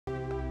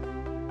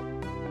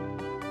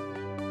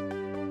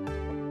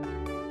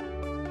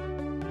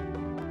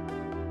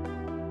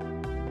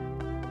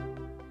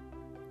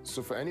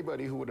So for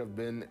anybody who would have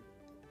been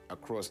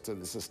across to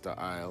the sister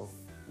isle,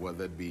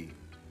 whether it be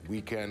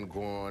weekend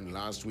gone,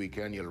 last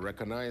weekend, you'll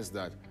recognize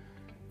that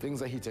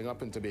things are heating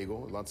up in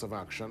Tobago, lots of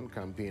action,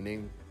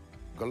 campaigning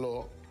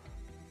galore,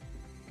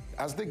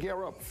 as they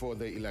gear up for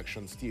the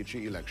elections,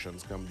 THE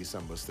elections come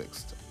December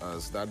 6th.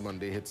 As that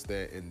Monday hits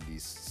there in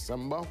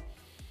December,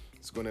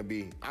 it's going to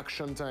be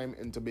action time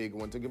in Tobago.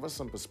 I want to give us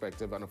some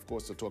perspective and, of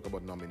course, to talk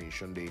about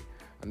nomination day.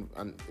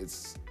 And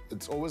it's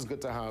always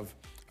good to have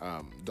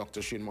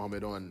Dr. Shane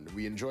Mohammed on.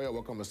 We enjoy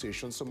our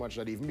conversation so much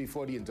that even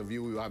before the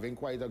interview, we were having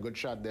quite a good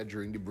chat there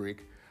during the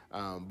break.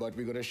 But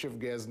we're going to shift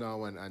gears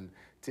now and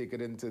take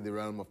it into the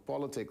realm of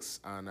politics.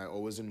 And I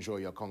always enjoy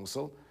your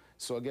counsel.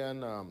 So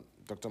again,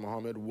 Dr.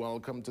 Mohammed,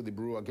 welcome to the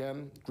Brew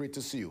again. Great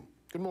to see you.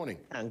 Good morning.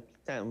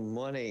 Good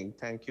morning.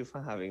 Thank you for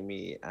having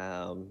me.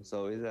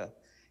 So it's a,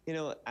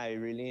 I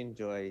really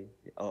enjoy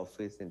our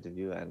first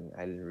interview, and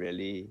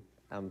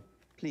I'm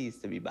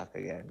pleased to be back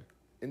again.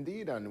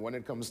 Indeed, and when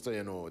it comes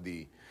to,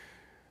 the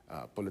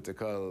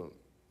political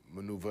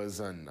maneuvers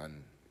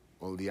and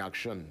all the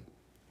action,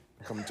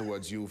 come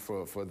towards you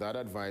for that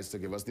advice to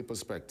give us the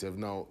perspective.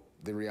 Now,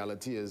 the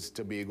reality is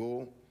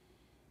Tobago,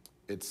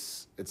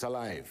 it's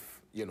alive.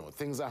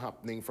 Things are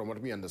happening. From what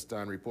we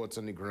understand, reports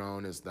on the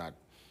ground is that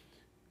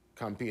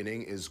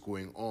campaigning is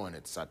going on.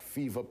 It's at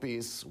fever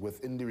pace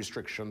within the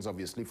restrictions,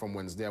 obviously, from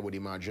Wednesday, I would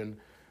imagine.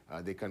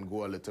 They can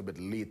go a little bit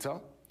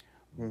later.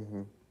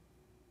 Mm-hmm.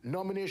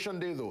 Nomination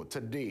day, though,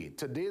 today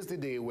is the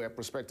day where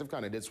prospective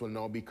candidates will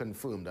now be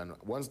confirmed. And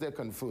once they're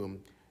confirmed,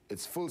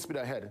 it's full speed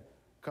ahead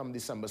come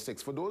December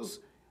 6th. For those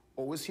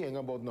always hearing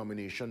about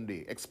nomination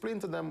day, explain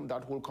to them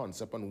that whole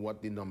concept and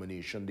what the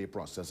nomination day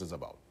process is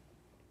about.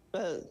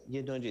 Well,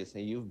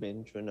 Jason, you've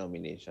been through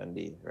nomination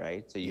day,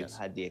 right? So you've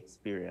had the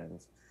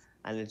experience.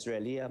 And it's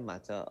really a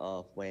matter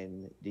of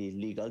when the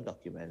legal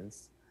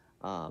documents,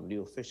 the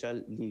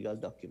official legal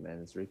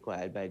documents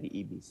required by the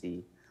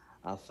EBC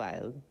are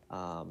filed.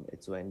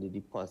 It's when the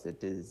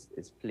deposit is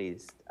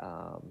placed.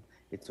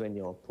 It's when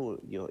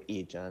your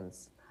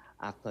agents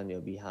act on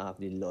your behalf,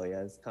 the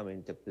lawyers come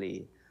into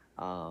play.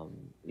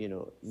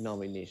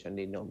 Nomination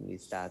day normally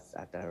starts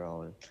at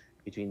around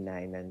between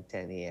 9 and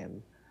 10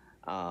 a.m.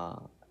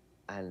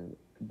 And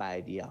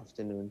by the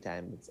afternoon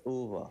time, it's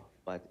over.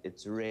 But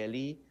it's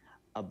really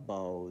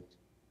about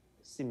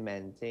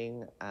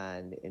cementing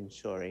and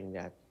ensuring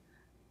that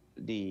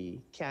the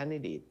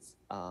candidates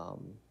are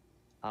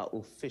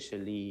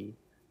officially,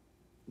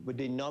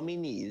 the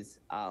nominees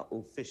are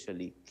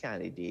officially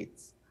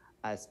candidates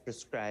as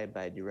prescribed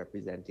by the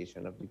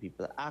Representation of the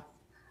People Act,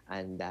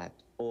 and that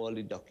all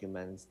the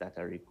documents that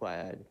are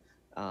required,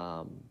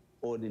 all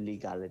the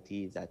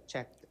legalities are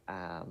checked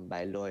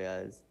by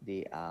lawyers.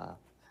 There are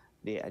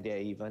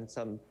even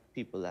some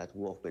people that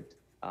work with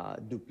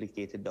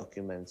duplicated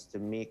documents to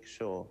make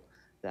sure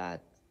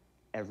that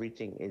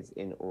everything is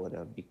in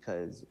order,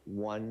 because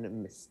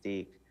one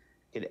mistake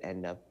could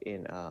end up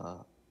in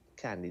a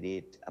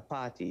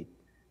party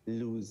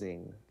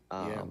losing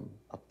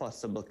a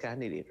possible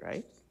candidate,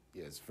 right?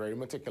 Yes, very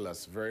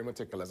meticulous, very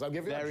meticulous. I'll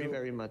give you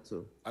very much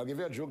so. I'll give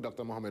you a joke,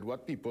 Dr. Mohammed,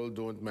 what people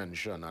don't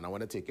mention, and I want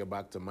to take you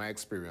back to my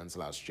experience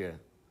last year.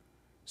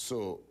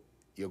 So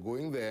you're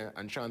going there,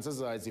 and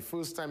chances are it's the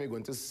first time you're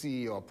going to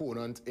see your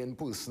opponent in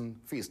person,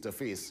 face to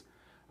face,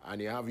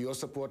 and you have your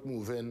support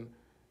moving.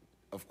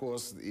 Of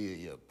course,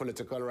 your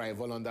political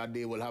rival on that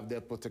day will have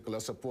their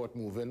particular support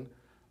moving,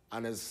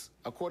 and as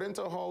according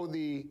to how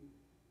the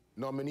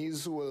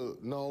nominees who will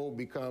now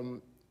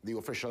become the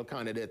official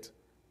candidate,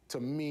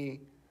 to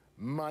me,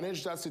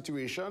 manage that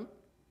situation,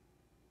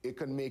 it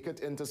can make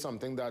it into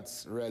something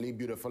that's really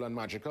beautiful and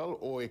magical,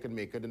 or it can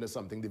make it into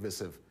something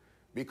divisive.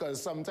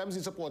 Because sometimes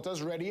the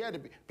supporters ready here,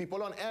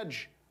 people on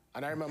edge.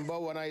 And I remember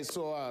when I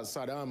saw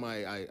Saddam,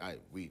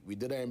 we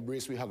did an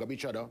embrace, we hugged up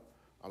each other,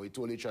 and we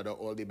told each other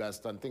all the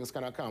best, and things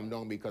kind of calmed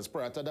down, because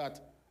prior to that,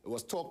 it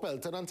was talk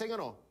pelting and thing,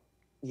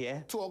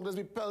 Yeah. Talk does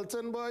be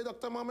pelting, boy,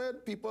 Dr.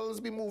 Mohammed. People's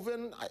be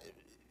moving.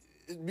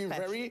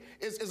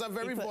 It's a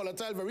very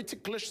volatile, very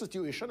ticklish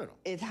situation,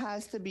 It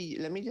has to be,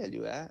 let me tell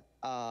you,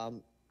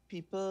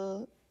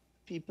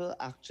 people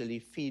actually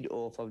feed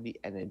off of the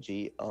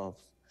energy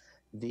of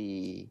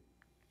the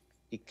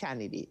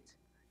candidate.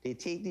 They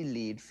take the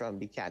lead from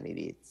the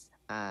candidates,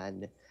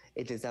 and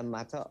it is a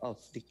matter of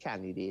the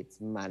candidates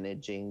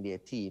managing their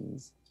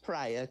teams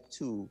prior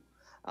to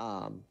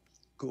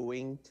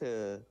going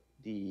to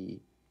the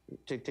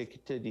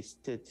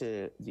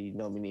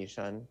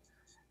nomination,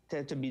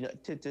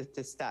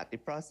 to start the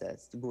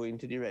process, to go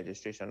into the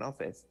registration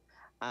office.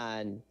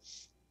 And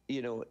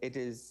it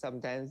is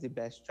sometimes the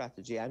best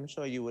strategy. I'm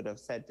sure you would have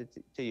said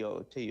to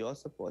your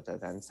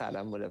supporters, and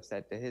Saddam would have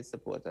said to his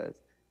supporters,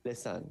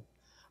 listen,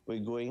 we're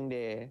going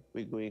there,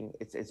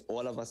 it's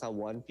all of us are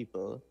one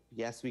people.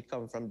 Yes, we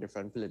come from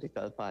different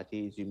political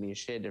parties, you may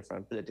share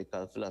different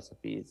political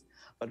philosophies,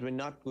 but we're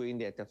not going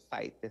there to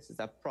fight. This is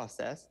a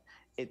process.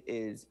 It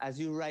is, as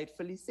you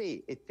rightfully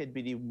say, it could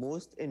be the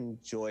most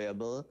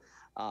enjoyable,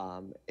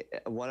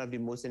 one of the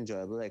most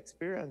enjoyable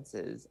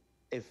experiences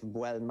if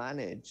well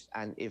managed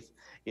and if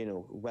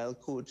well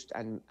coached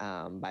and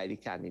by the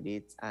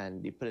candidates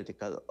and the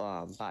political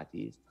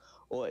parties,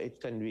 or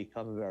it can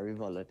become very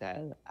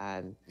volatile.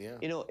 And Yeah.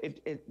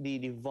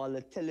 the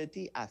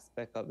volatility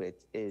aspect of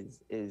it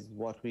is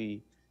what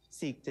we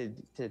seek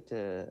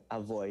to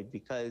avoid,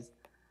 because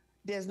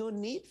there's no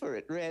need for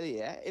it, really.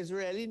 It's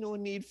really no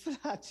need for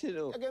that,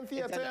 Again,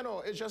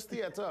 theater, it's just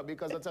theater,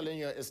 because I'm telling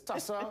you, it's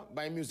Tassa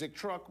by Music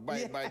Truck,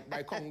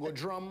 by Congo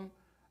Drum.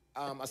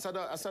 I said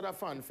a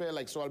fanfare,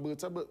 like, so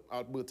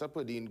Alberta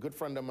Perdine, good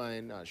friend of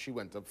mine, she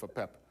went up for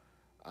PEP.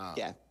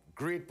 Yeah.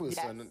 Great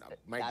person, Yes,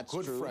 my that's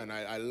good true. friend.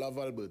 I love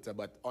Alberta,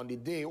 but on the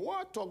day,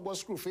 what, talk about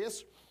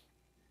screwface?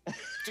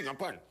 Ting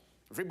upon.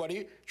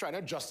 Everybody trying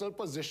to jostle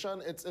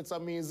position, it's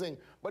amazing.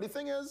 But the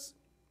thing is,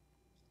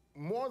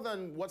 more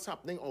than what's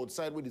happening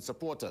outside with the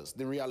supporters,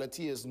 the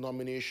reality is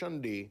nomination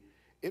day,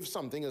 if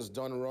something is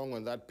done wrong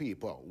on that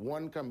paper,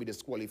 one can be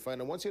disqualified.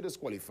 And once you're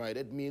disqualified,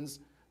 it means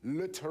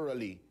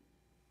literally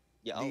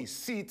the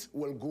seat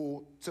will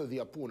go to the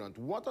opponent.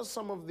 What are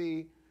some of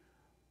the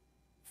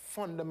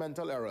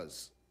fundamental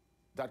errors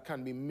that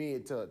can be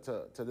made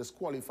to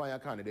disqualify a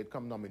candidate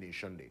come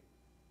nomination day?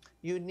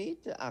 You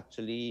need to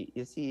actually,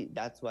 you see,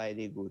 that's why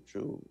they go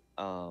through,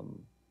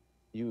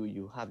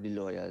 you have the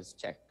lawyers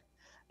check.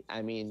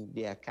 I mean,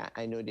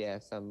 I know there are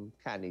some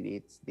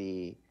candidates,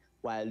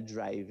 while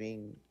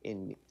driving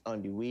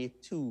on the way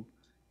to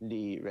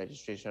the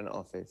registration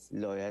office,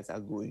 lawyers are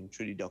going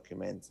through the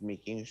documents,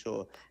 making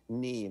sure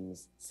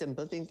names,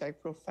 simple things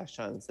like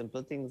profession,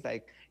 simple things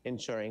like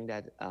ensuring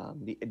that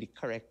the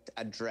correct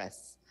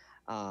address,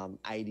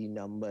 ID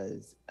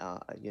numbers,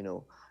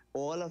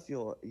 all of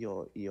your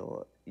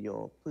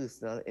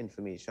personal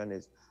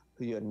information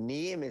your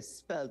name is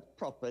spelled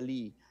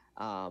properly,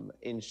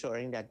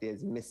 ensuring that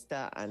there's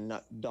Mr. and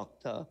not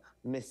Doctor,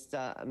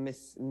 Mr.,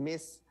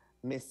 Miss,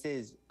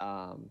 Mrs.,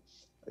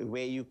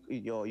 where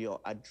your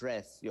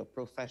address, your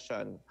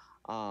profession,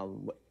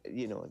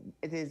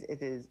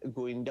 it is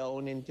going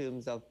down in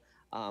terms of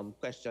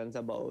questions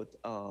about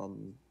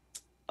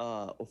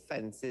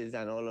offenses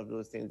and all of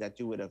those things that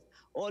you would have,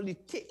 all the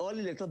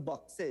little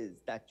boxes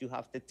that you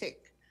have to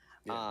tick.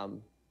 Yeah.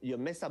 You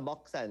miss a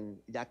box and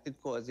that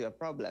could cause you a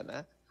problem.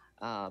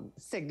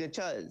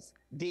 Signatures,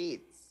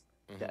 dates,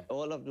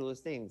 all of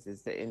those things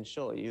is to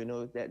ensure,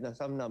 that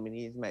some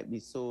nominees might be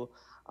so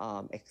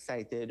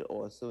excited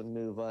or so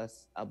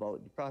nervous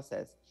about the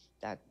process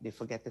that they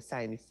forget to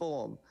sign the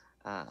form.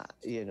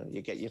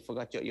 You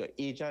forgot your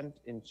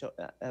agent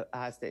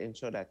has to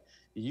ensure that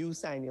you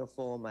sign your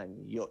form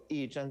and your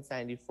agent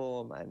sign the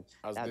form and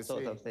that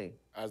sort of thing.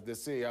 As they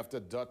say, you have to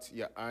dot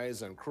your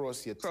I's and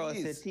cross your T's. Cross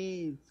your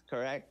T's,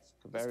 correct.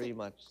 Very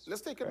much.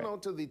 Let's take it now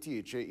to the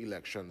THA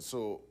election.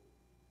 So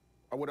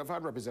I would have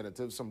had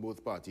representatives from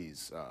both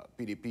parties,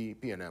 PDP,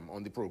 PNM,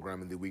 on the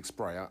program in the weeks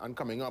prior. And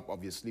coming up,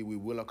 obviously, we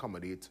will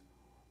accommodate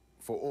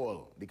for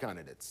all the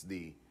candidates,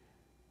 the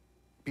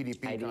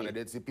PDP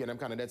candidates, the PNM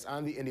candidates,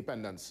 and the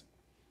independents,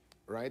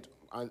 right?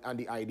 And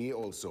the IDA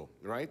also,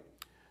 right?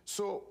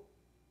 So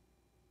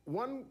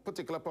one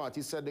particular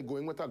party said they're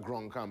going with a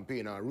ground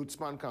campaign, a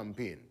rootsman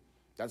campaign.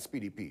 That's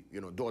PDP,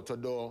 door to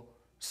door,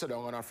 sit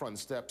down on our front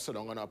step, sit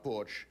down on our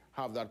porch,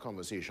 have that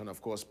conversation.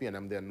 Of course,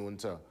 PNM, they're known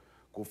to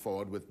go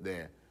forward with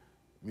their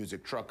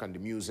music truck and the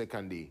music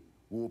and the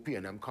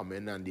PNM come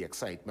in and the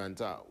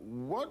excitement.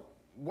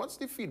 What's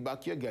the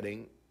feedback you're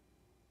getting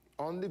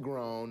on the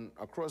ground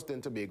across the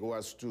Tobago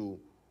as to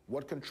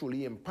what can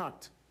truly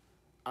impact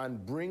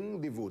and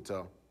bring the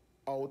voter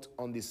out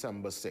on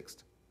December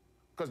 6th?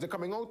 Because they're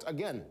coming out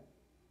again,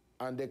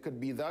 and there could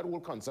be that whole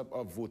concept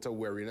of voter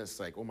wariness,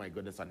 like, oh my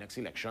goodness, our next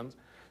elections.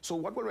 So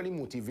what will really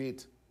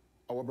motivate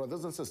our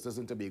brothers and sisters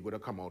in Tobago to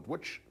come out?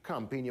 Which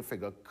campaign you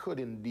figure could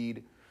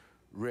indeed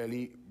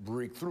really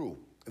break through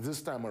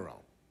this time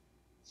around?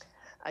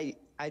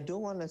 I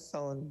don't want to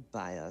sound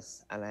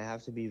biased, and I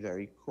have to be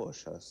very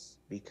cautious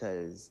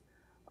because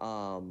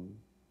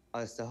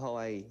as to how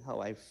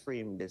I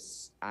frame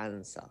this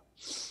answer,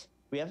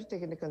 we have to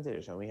take into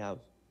consideration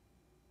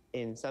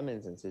in some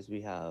instances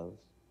we have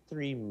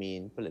three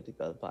main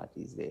political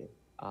parties there.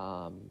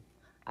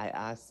 I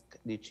asked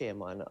the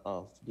chairman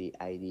of the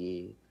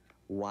IDA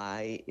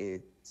why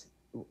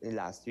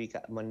last week,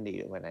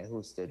 Monday, when I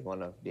hosted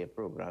one of their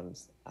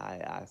programs, I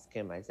asked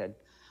him, I said,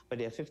 but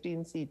there are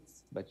 15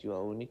 seats, but you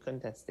are only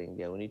contesting,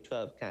 there are only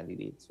 12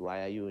 candidates.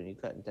 Why are you only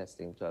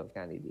contesting 12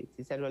 candidates?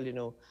 He said,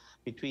 well,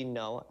 between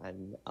now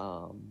and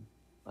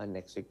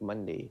next week,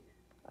 Monday,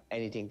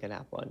 anything can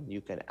happen.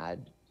 You can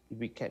add,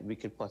 we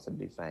could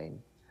possibly find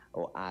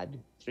or add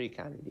 3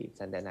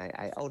 candidates. And then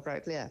I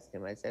outrightly asked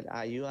him, I said,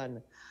 are you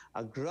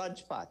a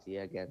grudge party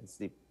against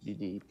the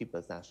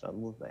People's National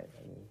Movement?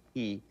 And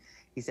he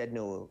said,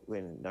 no,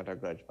 we're not a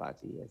grudge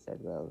party. I said,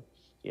 well,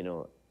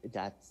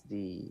 that's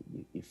the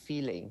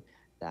feeling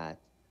that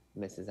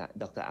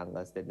Dr.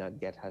 Angus did not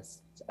get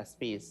a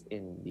space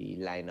in the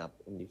lineup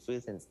in the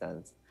first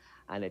instance,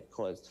 and it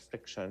caused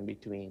friction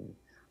between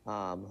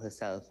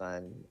herself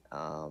and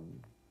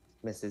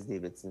Mrs.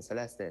 Davidson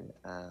Celestin.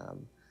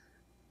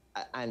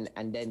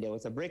 And then there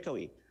was a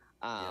breakaway.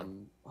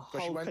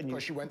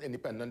 Because she went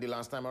independent the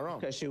last time around.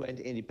 Because she went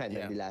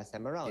independent the last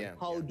time around.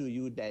 How do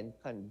you then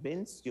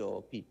convince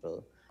your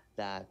people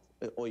that,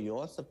 or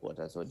your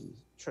supporters, or the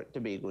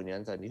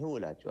Tobagonians and the whole,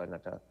 that you are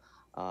not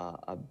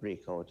a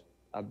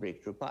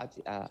breakthrough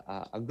party,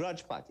 a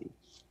grudge party?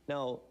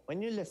 Now,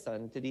 when you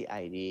listen to the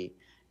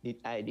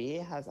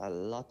IDA has a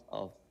lot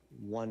of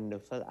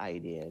wonderful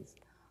ideas,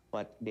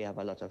 but they have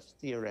a lot of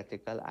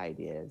theoretical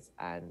ideas.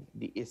 And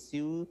the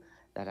issue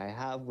that I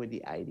have with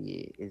the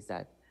IDA is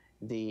that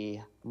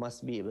they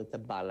must be able to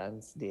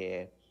balance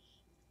their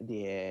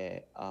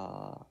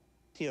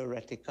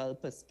theoretical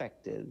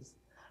perspectives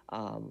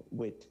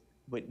with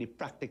the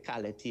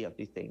practicality of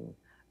the thing,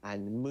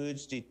 and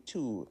merge the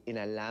two in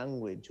a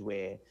language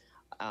where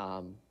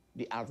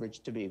the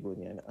average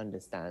Tobagonian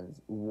understands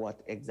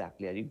what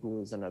exactly are the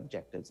goals and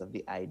objectives of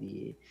the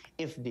IDA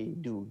if they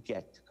do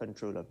get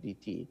control of the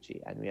THA.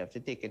 And we have to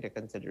take into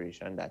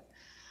consideration that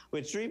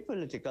with 3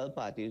 political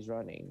parties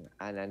running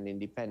and an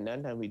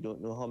independent, and we don't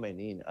know how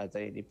many in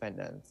other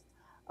independents,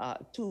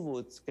 2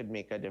 votes could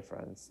make a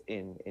difference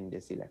in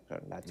this election.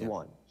 That's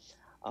one.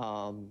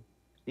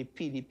 The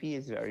PDP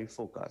is very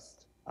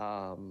focused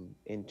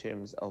in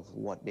terms of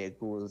what their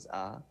goals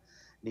are.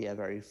 They are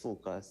very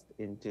focused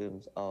in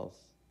terms of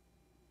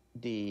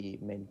they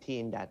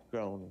maintain that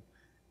ground,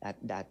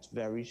 that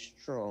very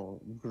strong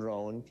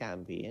ground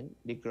campaign.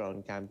 The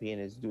ground campaign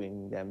is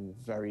doing them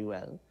very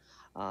well.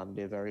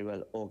 They're very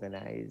well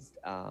organized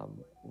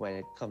when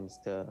it comes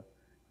to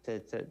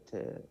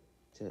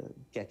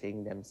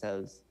getting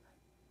themselves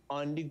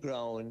on the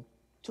ground,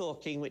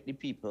 talking with the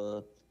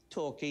people,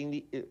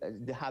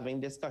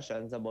 having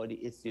discussions about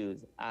the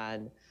issues.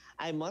 And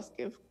I must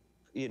give,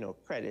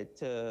 credit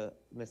to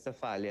Mr.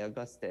 Farley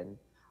Augustine,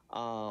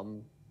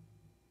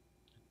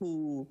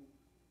 who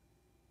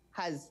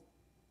has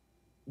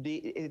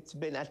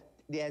there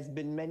has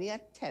been many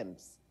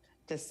attempts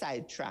to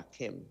sidetrack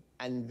him,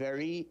 and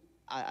a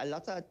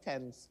lot of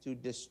attempts to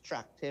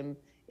distract him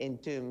in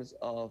terms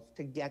of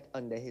to get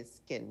under his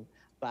skin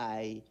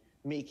by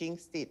making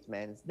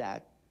statements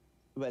that,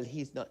 well,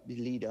 he's not the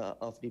leader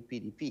of the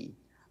PDP.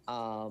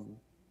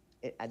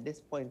 At this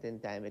point in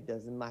time, it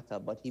doesn't matter,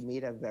 but he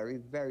made a very,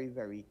 very,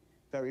 very,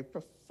 very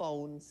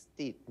profound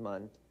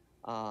statement,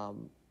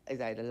 is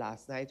either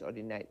last night or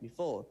the night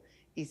before.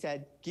 He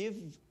said,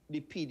 give the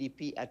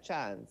PDP a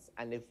chance,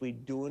 and if we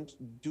don't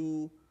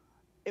do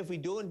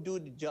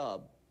the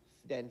job,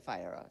 then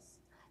fire us.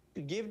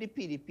 To give the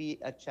PDP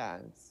a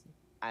chance,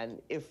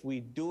 and if we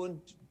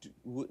don't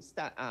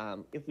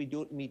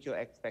meet your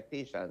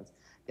expectations,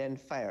 then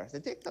fire us.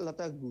 It takes a lot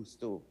of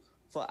gusto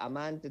for a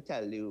man to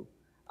tell you,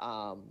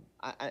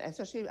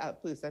 especially a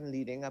person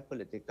leading a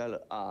political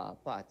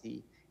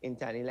party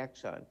into an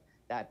election,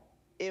 that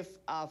if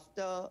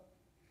after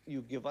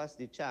you give us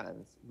the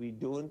chance, we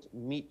don't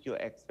meet your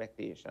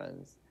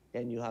expectations,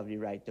 then you have the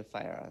right to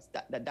fire us.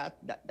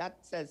 That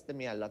says to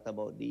me a lot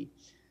about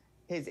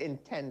his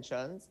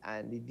intentions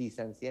and the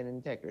decency and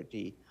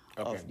integrity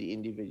of the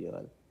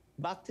individual.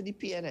 Back to the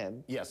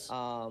PNM. Yes.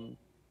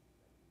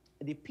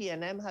 The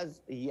PNM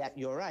has,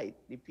 you're right,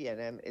 the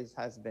PNM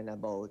has been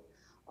about,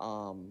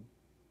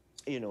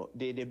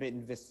 they've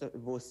been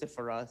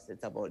vociferous.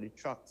 It's about the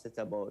trucks. It's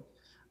about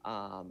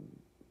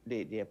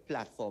their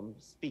platform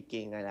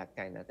speaking and that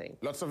kind of thing.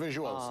 Lots of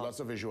visuals, lots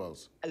of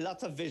visuals. A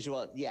lot of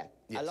visuals, yes.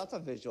 A lot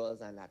of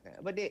visuals and that kind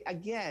of. But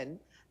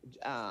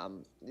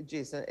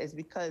Jason, it's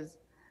because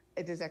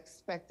it is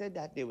expected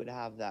that they would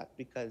have that,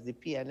 because the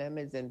PNM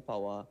is in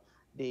power.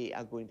 They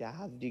are going to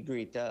have the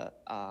greater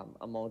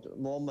amount,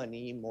 more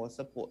money, more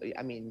support.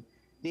 I mean,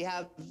 they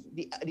have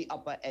the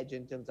upper edge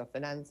in terms of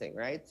financing,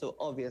 right? So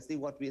obviously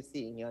what we're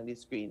seeing here on the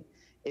screen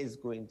is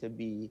going to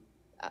be,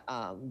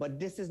 but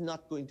this is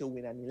not going to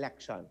win an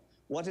election.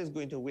 What is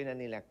going to win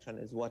an election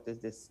is what is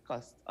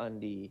discussed on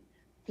the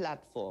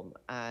platform.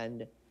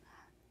 And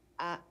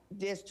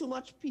there's too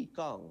much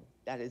picong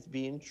that is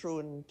being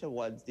thrown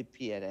towards the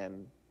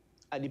PNM,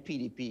 the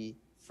PDP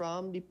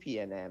from the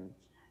PNM,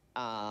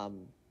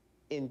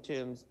 in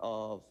terms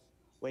of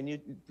when you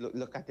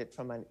look at it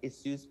from an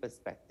issues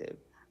perspective,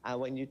 and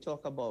when you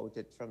talk about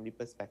it from the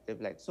perspective,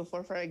 like, so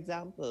for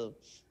example,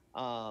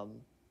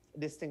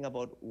 this thing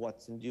about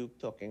Watson Duke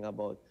talking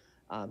about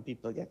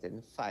people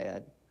getting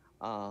fired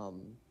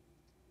and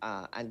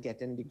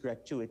getting the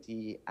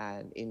gratuity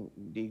and in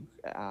the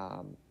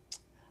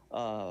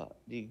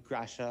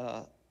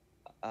Gratia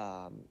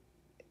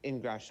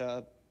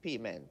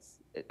payments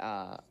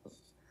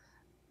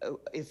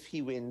if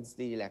he wins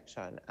the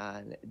election,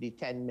 and the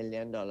 $10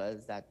 million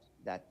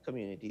that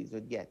communities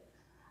would get.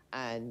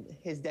 And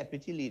his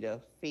deputy leader,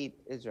 Faith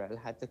Israel,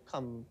 had to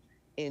come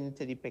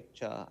into the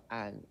picture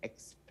and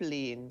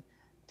explain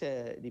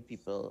to the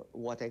people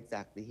what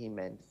exactly he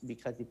meant,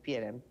 because the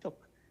PNM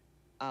took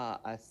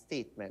a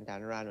statement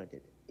and ran with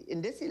it.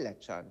 In this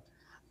election,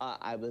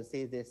 I will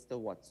say this to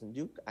Watson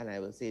Duke, and I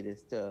will say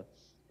this to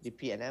the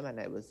PNM, and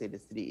I will say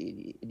this to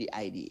the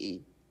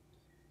IDA.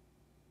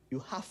 You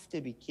have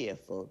to be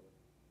careful.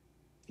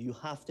 You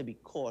have to be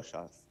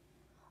cautious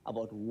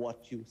about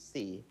what you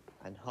say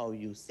and how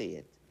you say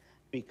it,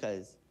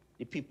 because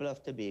the people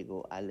of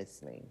Tobago are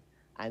listening,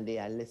 and they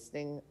are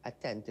listening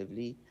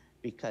attentively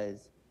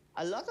because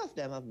a lot of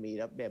them have made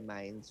up their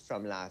minds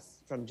from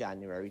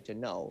January to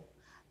now,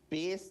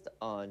 based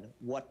on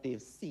what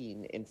they've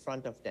seen in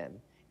front of them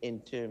in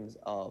terms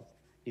of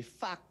the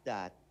fact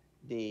that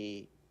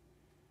the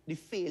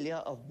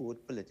failure of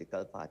both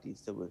political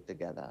parties to work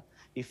together,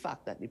 the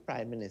fact that the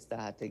Prime Minister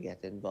had to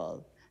get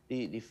involved,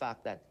 the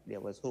fact that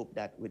there was hope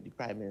that with the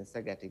Prime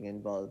Minister getting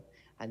involved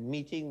and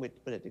meeting with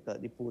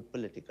both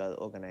political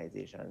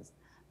organizations,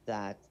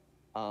 that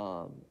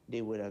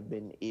they would have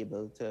been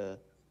able to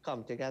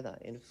come together.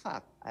 In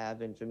fact, I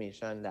have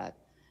information that,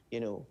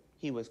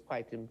 he was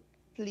quite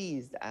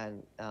pleased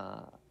and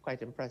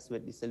quite impressed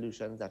with the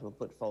solutions that were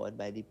put forward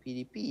by the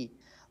PDP,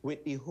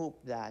 with the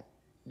hope that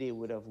they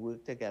would have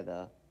worked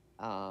together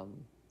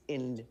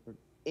in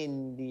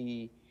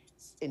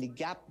the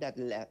gap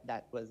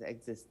that was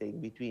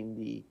existing between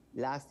the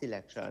last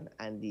election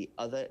and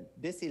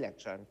this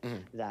election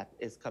that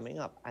is coming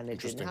up, and it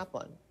didn't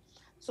happen.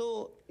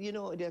 So,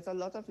 there's a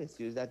lot of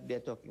issues that they're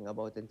talking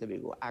about in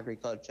Tobago.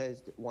 Agriculture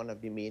is one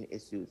of the main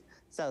issues.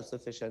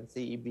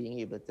 Self-sufficiency, being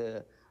able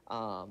to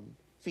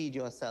feed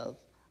yourself,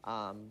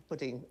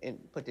 putting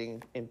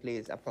in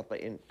place a proper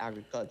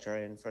agriculture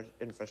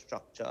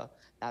infrastructure.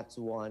 That's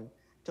one.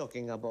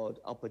 Talking about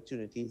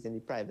opportunities in the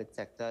private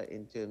sector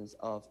in terms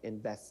of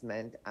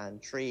investment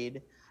and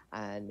trade,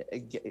 and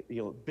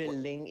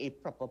building a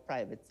proper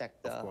private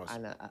sector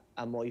and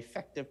a more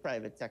effective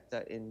private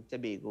sector in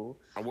Tobago.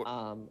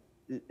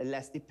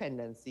 Less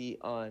dependency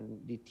on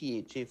the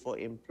THA for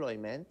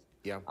employment.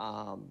 Yeah.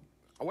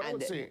 What I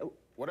would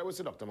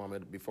say, Dr.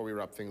 Mohammed, before we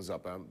wrap things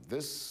up,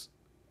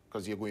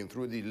 because you're going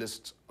through the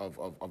list of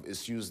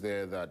issues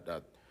there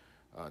that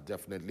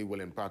definitely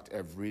will impact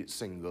every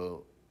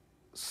single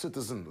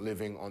citizen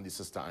living on the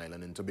sister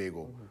island in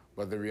Tobago.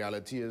 But the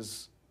reality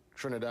is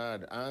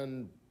Trinidad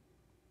and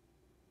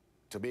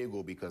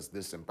Tobago, because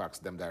this impacts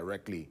them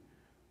directly,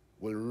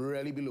 will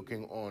really be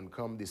looking on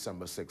come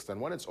December 6th. And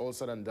when it's all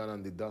said and done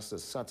and the dust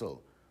is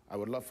settled, I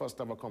would love for us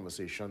to have a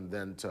conversation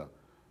then to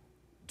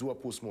do a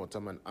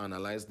postmortem and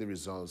analyze the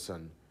results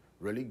and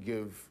really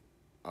give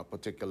a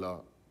particular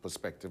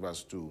perspective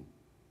as to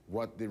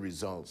what the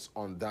results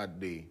on that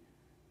day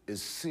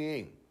is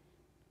saying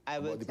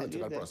about the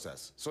political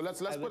process. So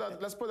let's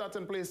put that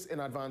in place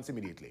in advance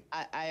immediately.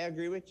 I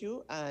agree with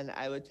you, and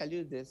I will tell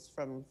you this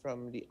from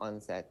the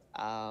onset.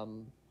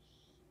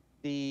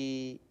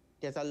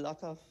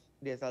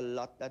 There's a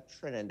lot that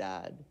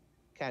Trinidad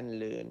can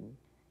learn,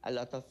 a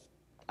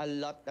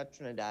lot that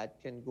Trinidad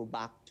can go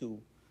back to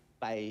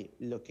by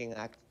looking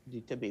at the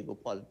Tobago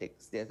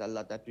politics. There's a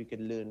lot that we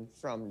can learn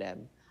from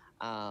them.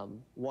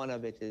 One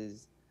of it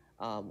is,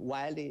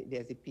 while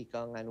there's a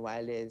picong and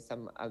while there's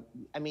some,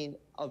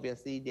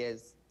 obviously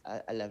there's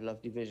a level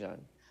of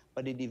division,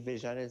 but the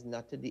division is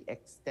not to the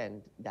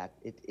extent that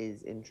it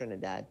is in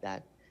Trinidad,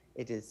 that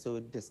it is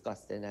so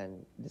disgusting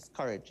and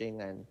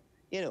discouraging, and,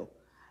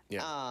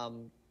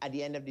 at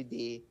the end of the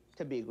day,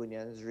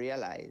 Tobagonians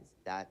realize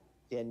that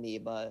their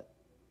neighbor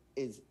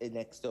is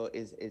next door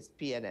is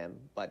PNM,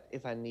 but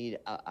if I need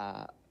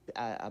a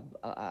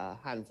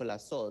handful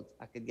of salt,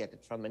 I could get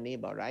it from a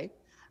neighbor, right?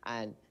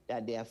 And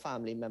that there are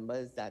family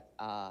members that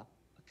are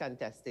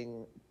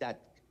contesting,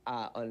 that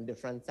are on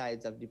different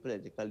sides of the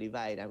political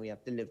divide, and we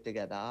have to live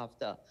together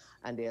after.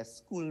 And there are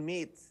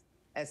schoolmates,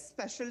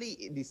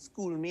 especially the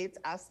schoolmates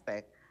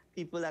aspect,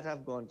 people that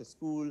have gone to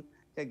school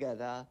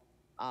together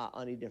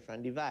on a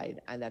different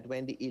divide, and that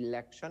when the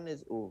election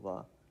is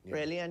over,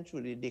 really and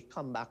truly, they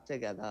come back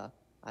together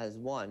as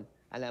one.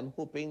 And I'm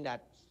hoping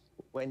that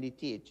when the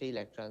THA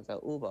elections are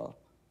over,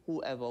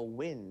 whoever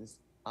wins,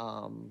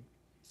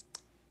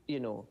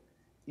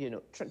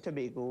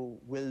 Tobago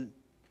will.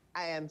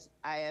 I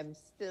am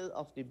still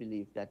of the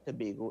belief that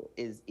Tobago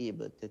is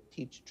able to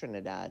teach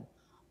Trinidad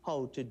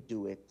how to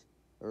do it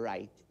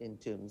right in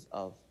terms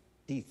of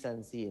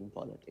decency in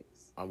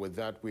politics. And with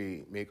that,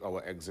 we make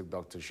our exit.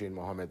 Dr. Shane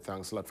Mohammed,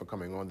 thanks a lot for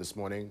coming on this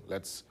morning.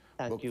 Let's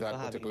book that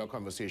particular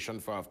conversation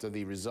for after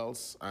the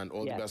results, and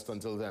all the best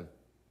until then.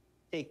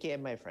 Take care,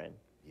 my friend.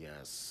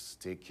 Yes,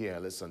 take care.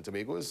 Listen,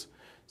 Tobago is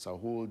a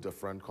whole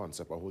different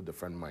concept, a whole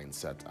different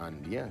mindset.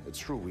 And yeah, it's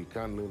true, we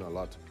can learn a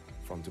lot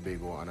from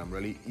Tobago, and I'm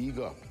really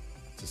eager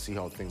to see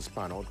how things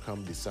pan out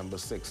come December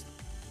 6th.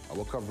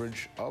 Our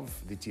coverage of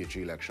the THA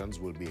elections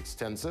will be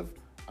extensive,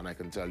 and I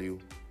can tell you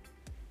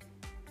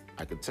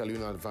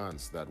in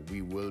advance that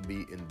we will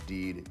be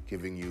indeed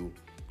giving you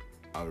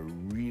a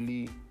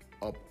really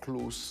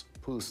up-close,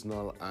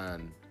 personal,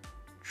 and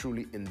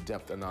truly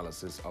in-depth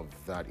analysis of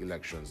that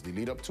elections, the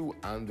lead up to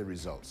and the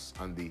results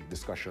and the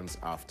discussions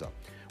after.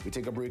 We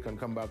take a break and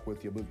come back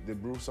with your The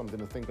Brew, something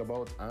to think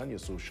about, and your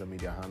social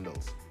media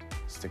handles.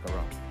 Stick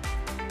around.